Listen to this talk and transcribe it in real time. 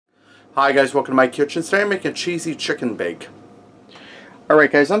Hi guys, welcome to my kitchen. Today I'm making a cheesy chicken bake. Alright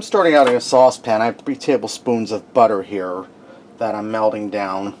guys, I'm starting out in a saucepan. I have 3 tablespoons of butter here that I'm melting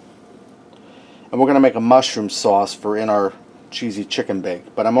down. And we're going to make a mushroom sauce for in our cheesy chicken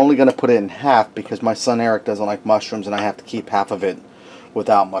bake. But I'm only going to put it in half because my son Eric doesn't like mushrooms and I have to keep half of it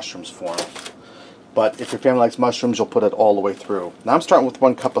without mushrooms for him. But if your family likes mushrooms, you'll put it all the way through. Now I'm starting with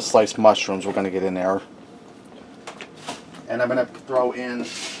 1 cup of sliced mushrooms we're going to get in there. And I'm going to throw in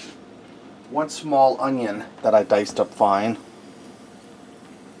 1 small onion that I diced up fine.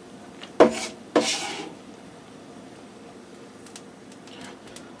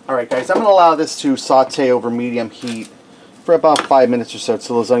 Alright guys, I'm going to allow this to saute over medium heat for about 5 minutes or so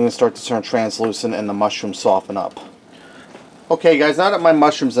till those onions start to turn translucent and the mushrooms soften up. Okay guys, now that my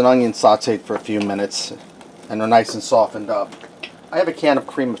mushrooms and onions sauteed for a few minutes and they're nice and softened up, I have a can of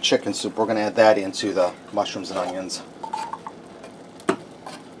cream of chicken soup. We're going to add that into the mushrooms and onions.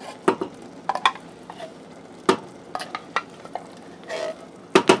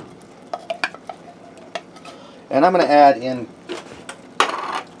 And I'm going to add in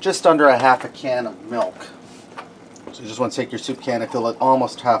just under a half a can of milk. So you just want to take your soup can and fill it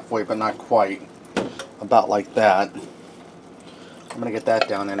almost halfway, but not quite. About like that. I'm going to get that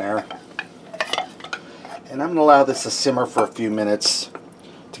down in there. And I'm going to allow this to simmer for a few minutes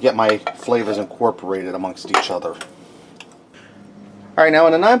to get my flavors incorporated amongst each other. Alright, now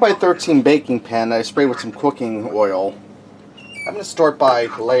in a 9x13 baking pan I sprayed with some cooking oil, I'm going to start by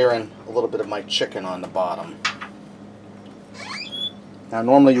layering a little bit of my chicken on the bottom. Now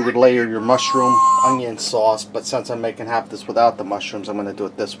normally you would layer your mushroom onion sauce, but since I'm making half this without the mushrooms, I'm going to do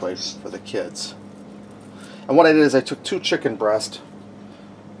it this way for the kids. And what I did is I took 2 chicken breasts,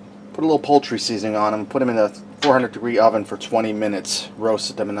 put a little poultry seasoning on them, put them in a 400-degree oven for 20 minutes,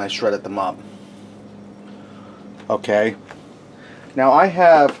 roasted them, and I shredded them up. Okay. Now I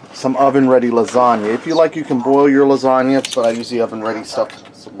have some oven-ready lasagna. If you like, you can boil your lasagna, but I use the oven-ready stuff.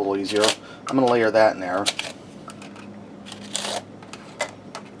 It's a little easier. I'm going to layer that in there.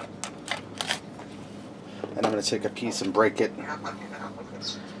 And I'm going to take a piece and break it.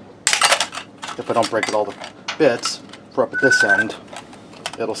 If I don't break it all to bits, for up at this end,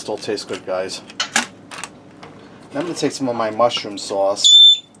 it'll still taste good, guys. Now I'm going to take some of my mushroom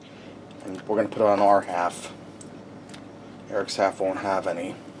sauce, and we're going to put it on our half. Eric's half won't have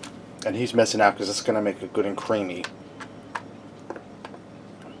any. And he's missing out because it's going to make it good and creamy.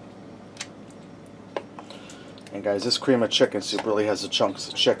 And guys, this cream of chicken soup really has the chunks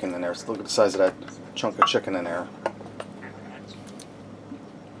of chicken in there. So look at the size of that chunk of chicken in there.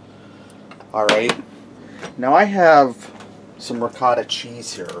 Alright. Now I have some ricotta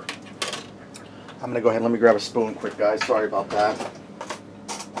cheese here. I'm going to go ahead and let me grab a spoon quick, guys. Sorry about that.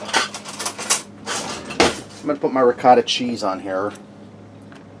 I'm going to put my ricotta cheese on here.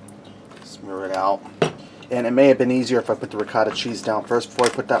 Smear it out. And it may have been easier if I put the ricotta cheese down first before I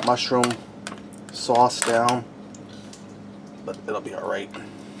put that mushroom sauce down. But it'll be alright.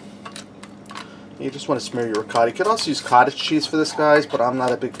 You just want to smear your ricotta. You could also use cottage cheese for this, guys, but I'm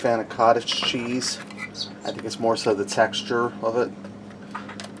not a big fan of cottage cheese. I think it's more so the texture of it.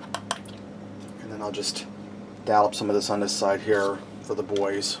 And then I'll just dollop some of this on this side here for the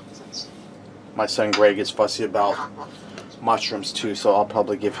boys. My son Greg is fussy about mushrooms too, so I'll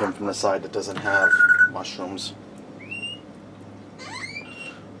probably give him from the side that doesn't have mushrooms.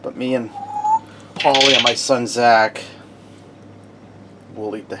 But me and Holly and my son Zach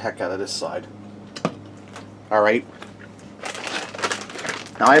will eat the heck out of this side. Alright.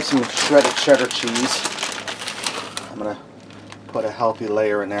 Now I have some shredded cheddar cheese. I'm going to put a healthy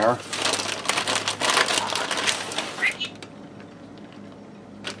layer in there.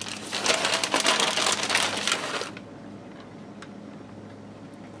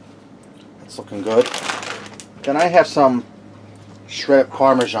 That's looking good. Then I have some shredded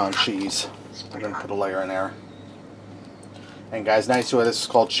Parmesan cheese. I'm going to put a layer in there. And guys, now you see why this is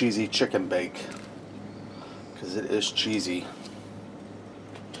called cheesy chicken bake. Because it is cheesy.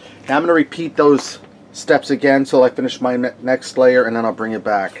 Now I'm going to repeat those steps again until I finish my next layer, and then I'll bring it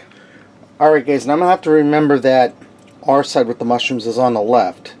back. Alright guys, now I'm going to have to remember that our side with the mushrooms is on the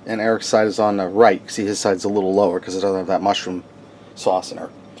left, and Eric's side is on the right. See, his side's a little lower because it doesn't have that mushroom sauce in there.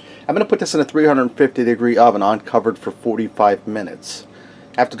 I'm going to put this in a 350-degree oven uncovered for 45 minutes.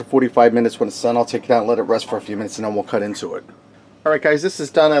 After the 45 minutes, when it's done, I'll take it out and let it rest for a few minutes, and then we'll cut into it. Alright guys, this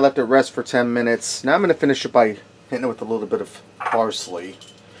is done. I left it rest for 10 minutes. Now I'm going to finish it by hitting it with a little bit of parsley.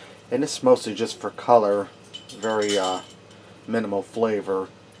 And this is mostly just for color. Very minimal flavor.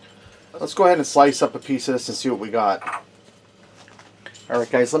 Let's go ahead and slice up a piece of this and see what we got. Alright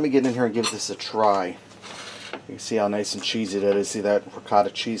guys, let me get in here and give this a try. You can see how nice and cheesy that is. See that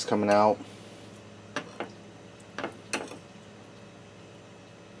ricotta cheese coming out?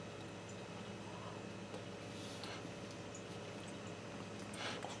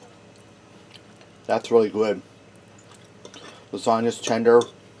 That's really good. Lasagna's tender. It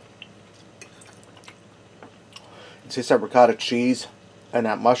tastes that ricotta cheese and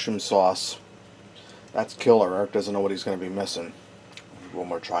that mushroom sauce. That's killer. Eric doesn't know what he's going to be missing. One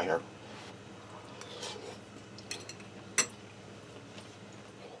more try here.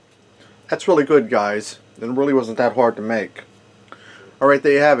 That's really good, guys. It really wasn't that hard to make. Alright,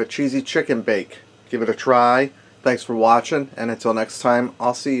 there you have it. Cheesy chicken bake. Give it a try. Thanks for watching, and until next time,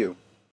 I'll see you.